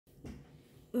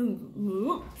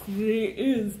Today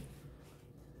is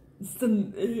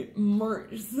Sunday, March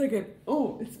 2nd.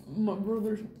 Oh, it's my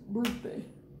brother's birthday.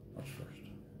 March 1st.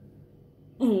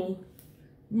 Oh,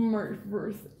 March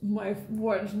 1st. My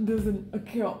watch doesn't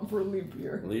account for leap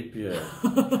year. Leap year.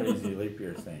 Crazy leap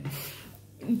year thing.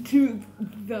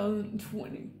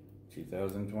 2020.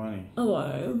 2020. Oh,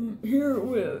 I'm here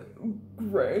with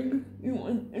Greg. You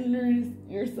want to introduce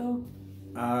yourself?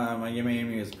 My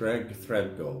name is Greg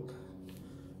Threadgold,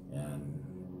 and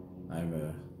I'm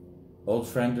a old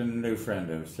friend and a new friend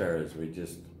of Sarah's. We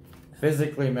just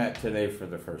physically met today for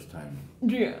the first time.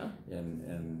 Yeah.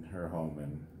 In her home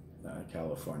in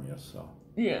California. So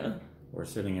yeah, we're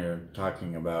sitting here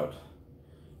talking about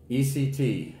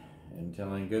ECT and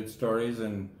telling good stories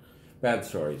and bad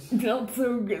stories. Not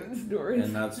so good stories.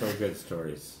 And not so good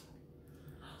stories.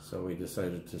 So we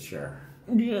decided to share.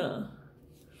 Yeah.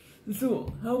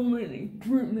 So, how many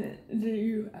treatments do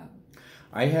you have?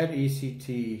 I had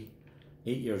ECT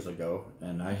 8 years ago,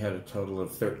 and I had a total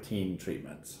of 13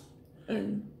 treatments.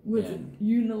 And was it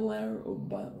unilateral or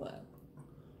bilateral?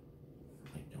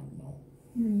 I don't know.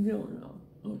 You don't know.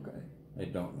 Okay. I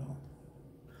don't know.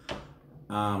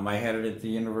 I had it at the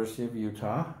University of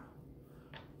Utah,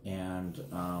 and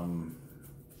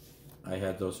I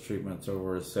had those treatments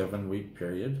over a 7-week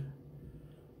period,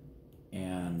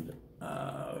 and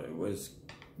it was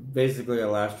basically a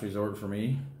last resort for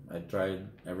me. I tried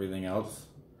everything else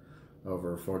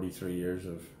over 43 years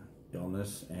of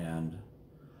illness, and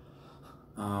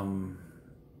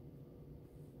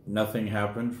nothing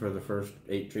happened for the first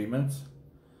 8 treatments,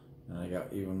 and I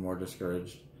got even more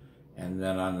discouraged. And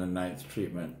then on the 9th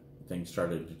treatment, things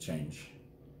started to change,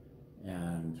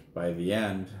 and by the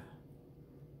end,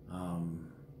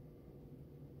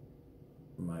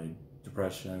 my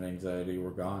depression and anxiety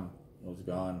were gone. It was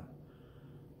gone.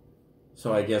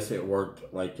 So I guess it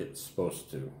worked like it's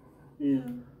supposed to. Yeah.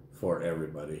 For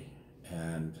everybody.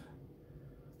 And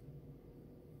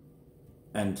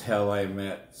until I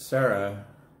met Sarah,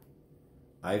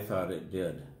 I thought it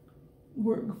did.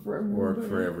 Work for everybody. Work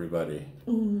for everybody.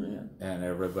 Oh, yeah. And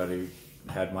everybody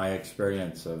had my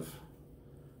experience of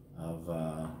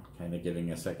kind of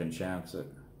getting a second chance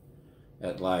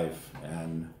at life.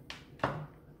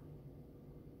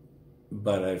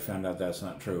 But I found out that's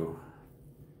not true.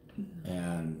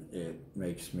 And it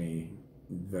makes me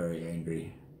very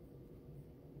angry.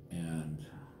 And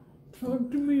talk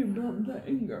to me about the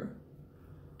anger.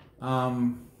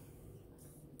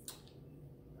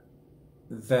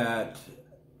 That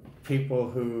people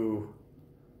who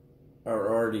are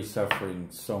already suffering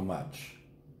so much,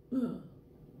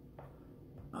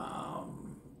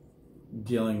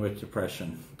 dealing with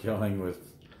depression, dealing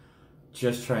with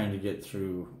just trying to get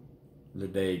through the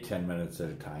day 10 minutes at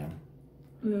a time,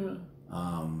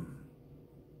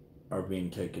 are being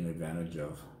taken advantage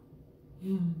of.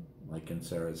 Like in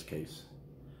Sarah's case.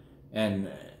 And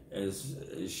as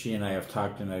she and I have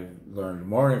talked, and I've learned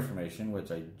more information,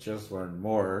 which I just learned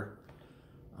more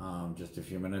just a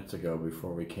few minutes ago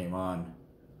before we came on,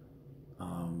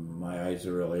 my eyes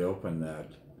are really open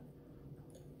that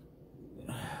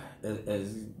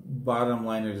as bottom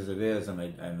line as it is, and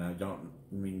I don't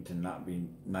mean to not be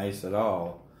nice at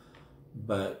all,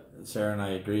 but Sarah and I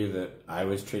agree that I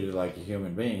was treated like a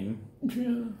human being.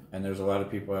 Yeah. And there's a lot of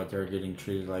people out there getting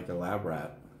treated like a lab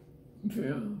rat.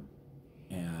 Yeah.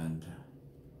 And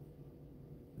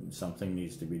something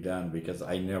needs to be done, because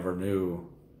I never knew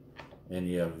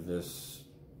any of this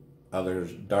other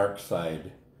dark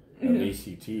side of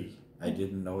ECT. I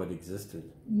didn't know it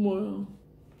existed. Wow.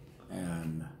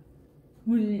 And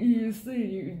when you say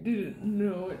you didn't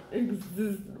know it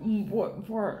existed, what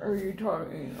part are you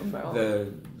talking about?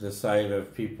 The side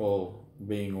of people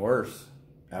being worse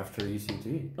after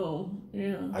ECT. Oh,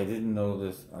 yeah. I didn't know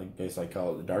this. I guess I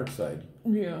call it the dark side.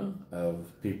 Yeah.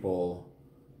 Of people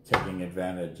taking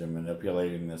advantage and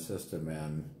manipulating the system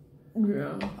and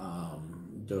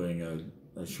doing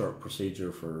a short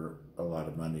procedure for a lot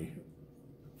of money.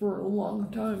 For a long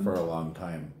time. For a long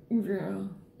time. Yeah.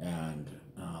 And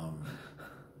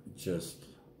just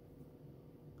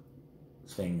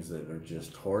things that are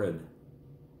just horrid,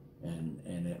 and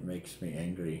it makes me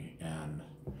angry.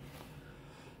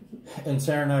 And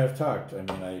Sarah and I have talked. I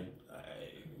mean,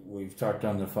 we've talked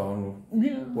on the phone.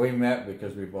 Yeah. We met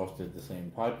because we both did the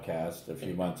same podcast a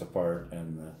few months apart,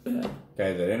 and the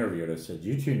guy that interviewed us said,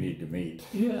 "You two need to meet.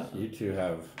 Yeah. You two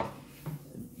have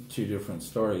 2 different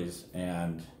stories."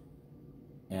 And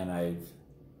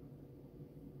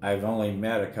I've only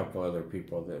met a couple other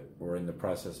people that were in the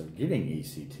process of getting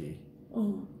ECT.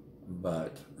 Oh.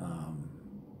 But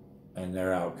and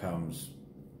their outcomes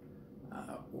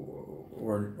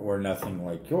were nothing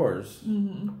like yours,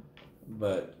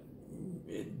 but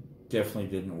it definitely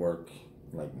didn't work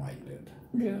like mine did.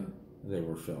 Yeah. They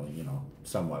were feeling,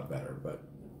 somewhat better,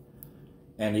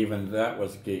 and even that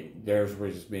was, theirs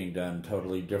was being done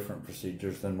totally different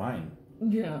procedures than mine.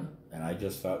 Yeah. And I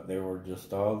just thought they were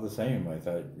just all the same. I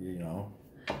thought,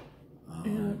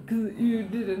 yeah, because you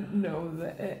didn't know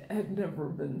that it had never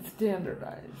been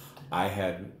standardized.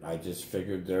 I just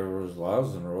figured there was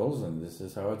laws and rules, and this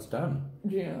is how it's done.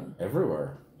 Yeah.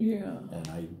 Everywhere. Yeah. And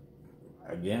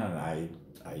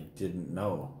I didn't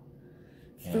know.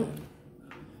 So, and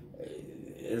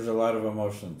there's a lot of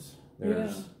emotions.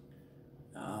 There's,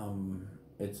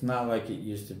 it's not like it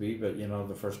used to be, but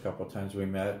the first couple of times we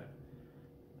met,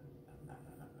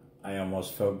 I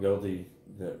almost felt guilty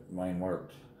that mine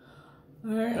worked.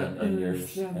 And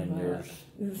yours made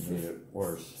it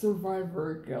worse.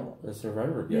 Survivor guilt. The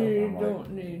survivor guilt. You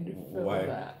don't need to feel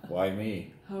that. Why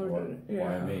me?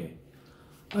 Why me?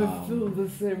 I feel the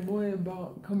same way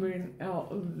about coming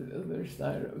out of the other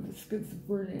side of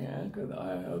schizophrenia, because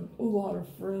I have a lot of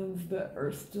friends that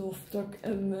are still stuck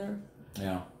in there.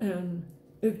 Yeah. And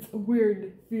it's a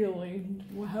weird feeling.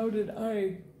 Well, how did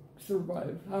I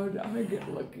survive? How did I get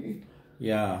lucky?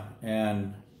 Yeah,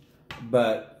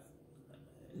 but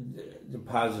the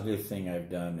positive thing I've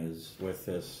done is with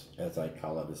this, as I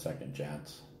call it, a second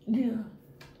chance. Yeah.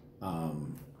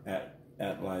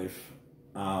 At life,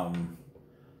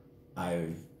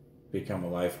 I've become a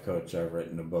life coach. I've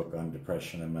written a book on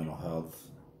depression and mental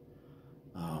health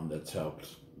that's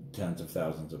helped tens of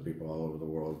thousands of people all over the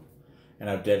world, and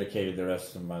I've dedicated the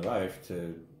rest of my life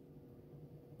to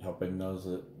helping those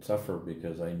that suffer,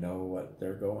 because I know what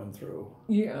they're going through.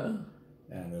 Yeah.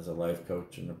 And as a life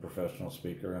coach and a professional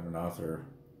speaker and an author,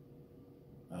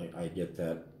 I get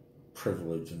that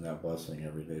privilege and that blessing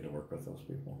every day to work with those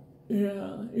people.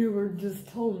 Yeah, you were just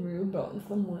telling me about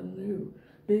someone who,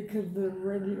 because they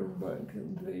read your book,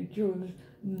 they chose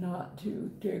not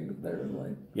to take their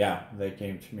life. Yeah, they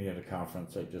came to me at a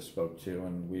conference I just spoke to,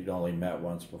 and we'd only met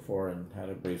once before and had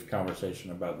a brief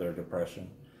conversation about their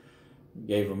depression.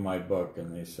 Gave them my book,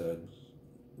 and they said,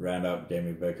 ran up, gave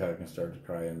me a big hug and started to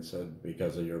cry and said,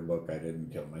 because of your book, I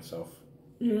didn't kill myself.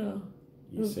 Yeah.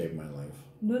 You saved my life.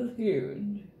 That's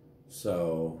huge.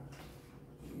 So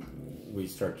we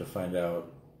start to find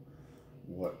out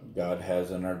what God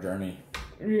has in our journey.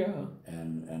 Yeah.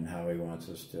 And how he wants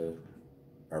us to,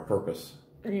 our purpose.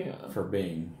 Yeah. For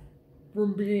being.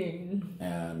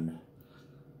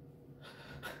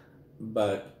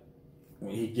 But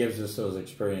he gives us those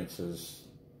experiences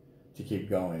to keep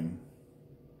going.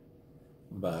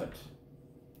 But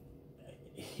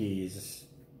he's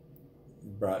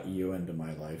brought you into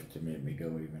my life to make me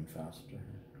go even faster.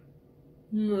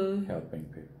 Mm. Helping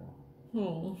people.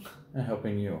 Oh. And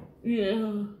helping you.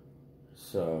 Yeah.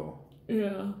 So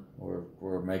yeah,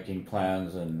 we're making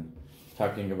plans and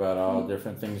talking about all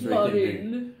different things we can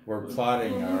do. We're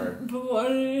plotting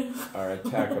our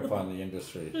attack upon the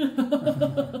industry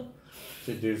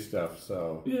to do stuff.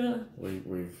 So yeah,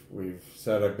 we've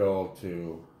set a goal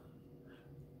to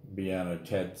be on a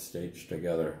TED stage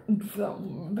together. That's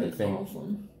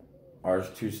awesome. Ours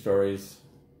 2 stories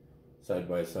side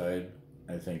by side,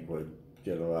 I think, would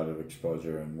get a lot of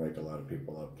exposure and wake a lot of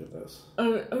people up to this.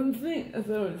 I think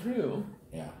so too.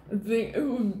 Yeah. I think it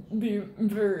would be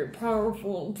very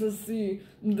powerful to see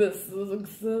this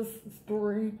success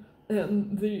story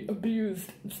and the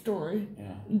abused story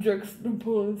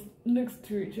juxtaposed next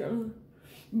to each other.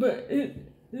 But it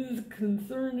is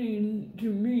concerning to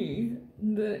me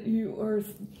that you are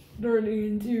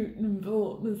starting to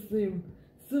develop the same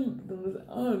symptoms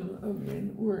I'm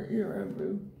having, where you're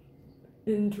having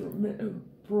intermittent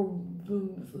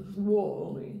problems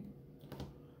swallowing.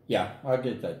 Yeah, I'll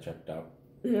get that checked out.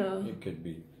 Yeah. It could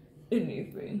be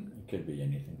anything. It could be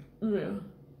anything. Yeah.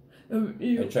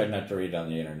 I try not to read on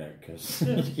the internet because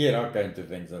you get all kinds of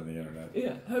things on the internet.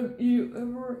 Yeah. Have you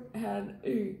ever had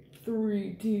a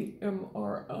 3D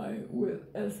MRI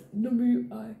with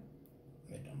SWI?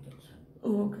 I don't think so.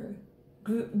 Oh, okay.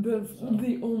 That's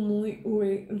the only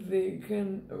way they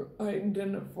can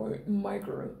identify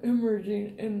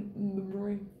microimaging in the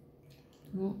brain.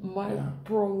 My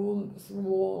problems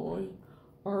swallowing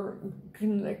are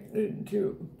connected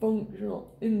to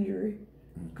functional injury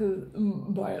because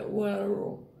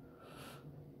bilateral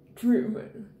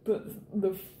treatment puts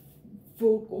the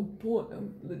focal point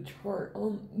of the chart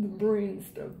on the brain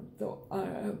stem. So I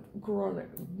have chronic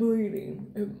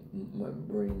bleeding in my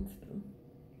brain stem.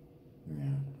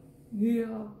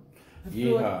 Yeah. I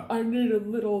feel like I need a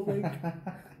little like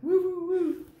woo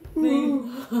woo woo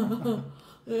thing.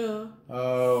 Yeah.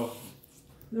 Oh,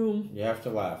 So, You have to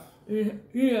laugh.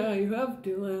 yeah, you have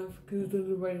to laugh because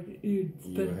otherwise you'd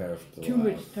spend too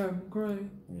much time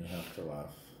crying. You have to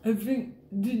laugh. I think,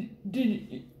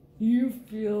 did you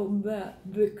feel that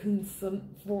the consent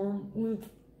form was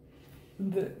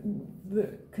the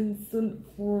consent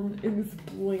form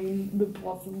explained the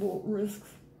possible risks?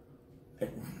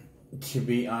 To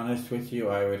be honest with you,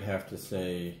 I would have to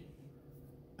say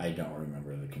I don't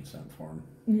remember the consent form.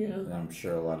 Yeah. I'm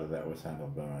sure a lot of that was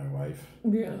handled by my wife.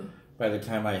 Yeah. By the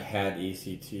time I had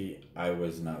ECT, I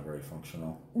was not very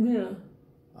functional. Yeah.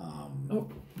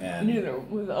 And neither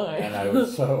was I. And I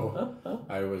was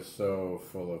so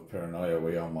full of paranoia,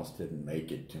 we almost didn't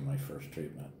make it to my first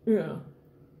treatment. Yeah.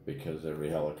 Because every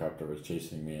helicopter was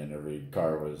chasing me and every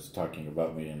car was talking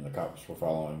about me and the cops were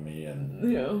following me and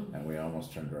we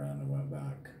almost turned around and went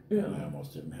back. Yeah. And I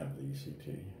almost didn't have the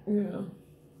ECT. Yeah.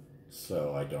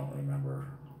 So I don't remember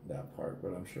that part,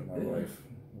 but I'm sure my wife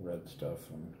read stuff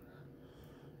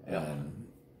and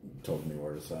told me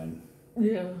where to sign.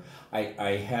 Yeah.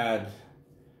 I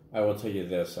will tell you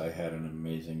this, I had an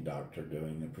amazing doctor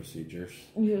doing the procedures.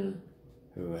 Yeah.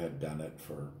 Who had done it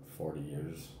for 40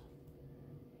 years.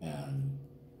 And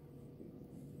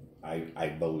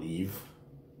I believe,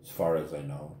 as far as I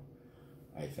know,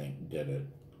 I think did it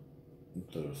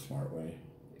the smart way.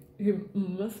 He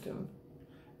must have.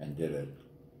 And did it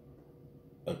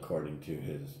according to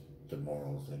the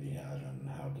morals that he had and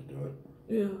how to do it.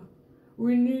 Yeah.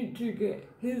 We need to get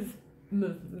his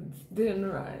methods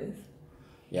standardized.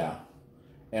 Yeah.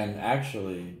 And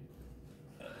actually,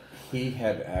 he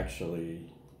had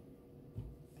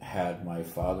had my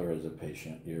father as a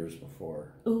patient years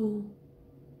before. Oh.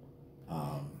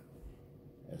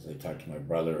 As they talked to my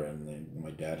brother, and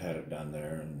my dad had it done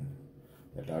there, and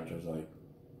the doctor was like,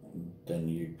 then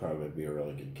you'd probably be a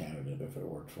really good candidate if it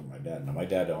worked for my dad. Now, my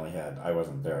dad I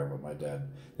wasn't there, but my dad,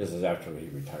 this is after he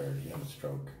retired, he had a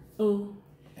stroke. Oh.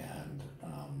 And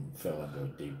fell into a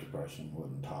deep depression,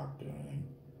 wouldn't talk, do anything.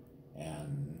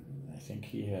 And I think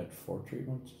he had 4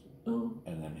 treatments. Oh.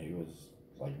 And then he was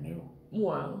like new.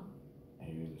 Wow.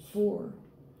 He was 4.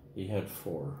 He had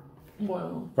 4.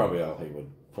 Wow. Probably all he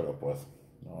would put up with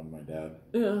on my dad.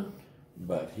 Yeah.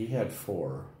 But he had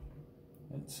 4.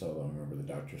 And so I remember the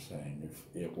doctor saying, if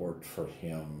it worked for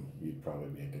him, you'd probably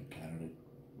be a good candidate.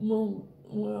 Well.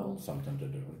 Something to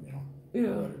do with,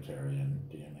 hereditary and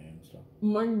DNA and stuff.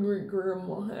 My great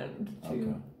grandma had it too.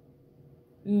 Okay.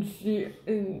 And she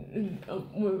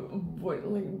was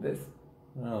like this.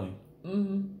 Really?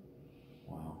 Mm-hmm.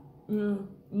 Wow. Yeah.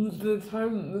 The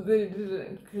time that they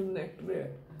didn't connect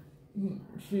it,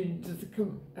 she just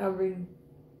kept having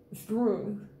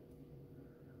strokes.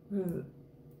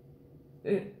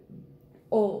 It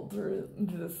altered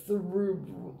the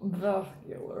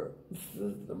cerebrovascular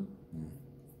system.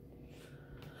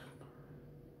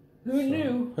 Who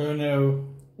knew? Who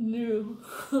knew? Knew.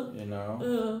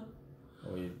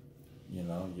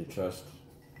 You trust.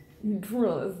 You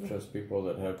trust people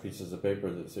that have pieces of paper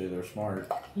that say they're smart.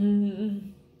 Mm-hmm.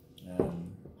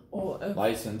 And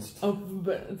licensed.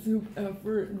 Alphabet soup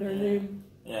after their name.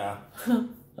 Yeah.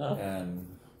 and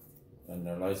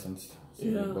they're licensed, so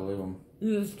we believe them.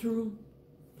 It's true.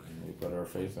 And we put our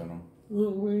faith in them.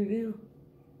 Well, we do.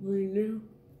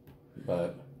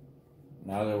 But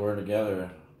now that we're together,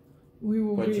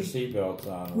 put your seatbelts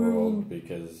on, world,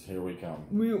 because here we come.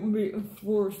 We will be a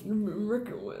force to be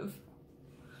reckoned with.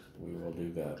 We will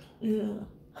do that. Yeah.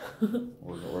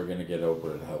 We're going to get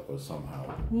Oprah to help us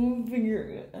somehow. We'll figure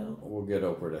it out. We'll get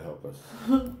Oprah to help us.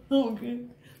 Okay.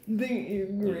 Thank you,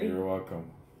 Greg. You're welcome.